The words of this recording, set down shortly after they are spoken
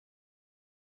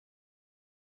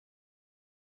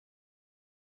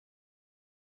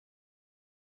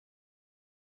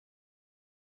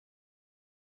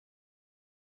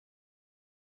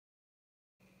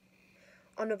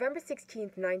On November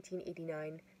 16,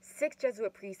 1989, 6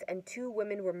 Jesuit priests and 2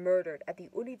 women were murdered at the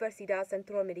Universidad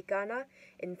Centroamericana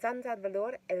in San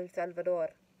Salvador, El Salvador.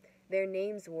 Their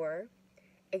names were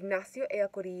Ignacio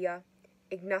Eacorilla,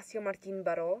 Ignacio Martín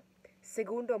Baró,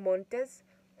 Segundo Montes,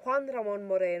 Juan Ramón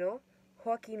Moreno,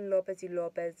 Joaquín López y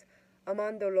López,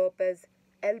 Amando López,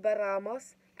 Elba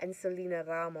Ramos, and Selena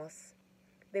Ramos.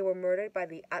 They were murdered by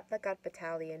the Atlacat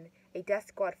Battalion, a death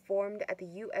squad formed at the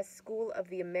U.S. School of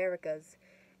the Americas,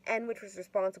 and which was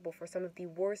responsible for some of the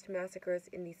worst massacres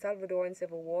in the Salvadoran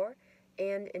Civil War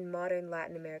and in modern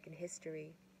Latin American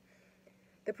history.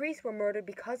 The priests were murdered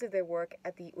because of their work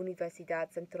at the Universidad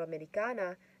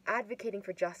Centroamericana, advocating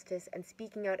for justice and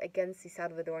speaking out against the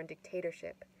Salvadoran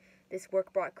dictatorship. This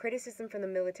work brought criticism from the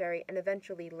military and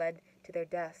eventually led to their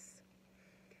deaths.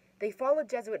 They followed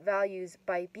Jesuit values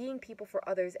by being people for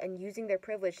others and using their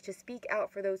privilege to speak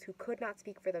out for those who could not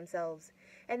speak for themselves,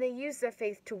 and they used their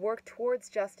faith to work towards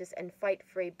justice and fight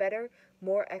for a better,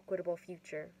 more equitable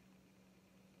future.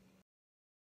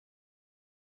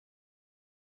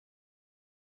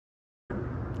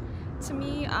 To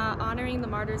me, honoring the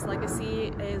martyrs'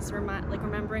 legacy is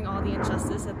remembering all the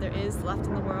injustice that there is left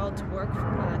in the world to work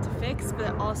to fix, but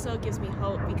it also gives me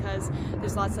hope because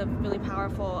there's lots of really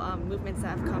powerful movements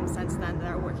that have come since then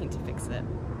that are working to fix it.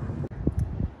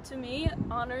 To me,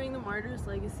 honoring the martyrs'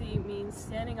 legacy means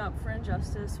standing up for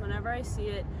injustice whenever I see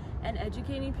it and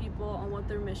educating people on what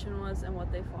their mission was and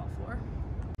what they fought for.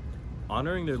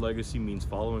 Honoring their legacy means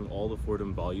following all the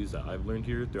Fordham values that I've learned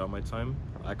here throughout my time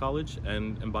at college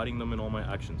and embodying them in all my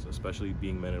actions, especially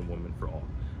being men and women for all.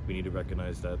 We need to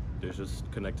recognize that there's just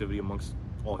connectivity amongst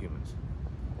all humans.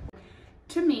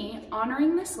 To me,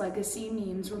 honoring this legacy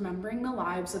means remembering the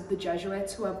lives of the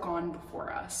Jesuits who have gone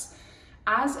before us.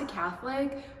 As a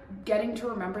Catholic, getting to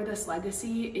remember this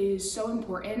legacy is so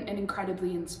important and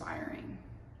incredibly inspiring.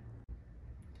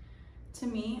 To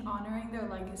me, honoring their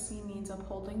legacy means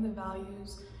upholding the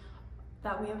values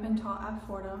that we have been taught at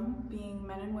Fordham, being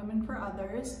men and women for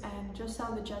others, and just how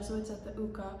the Jesuits at the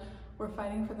UCA were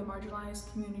fighting for the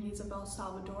marginalized communities of El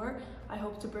Salvador. I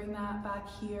hope to bring that back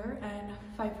here and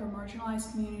fight for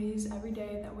marginalized communities every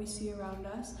day that we see around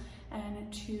us,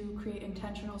 and to create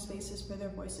intentional spaces for their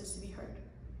voices to be heard.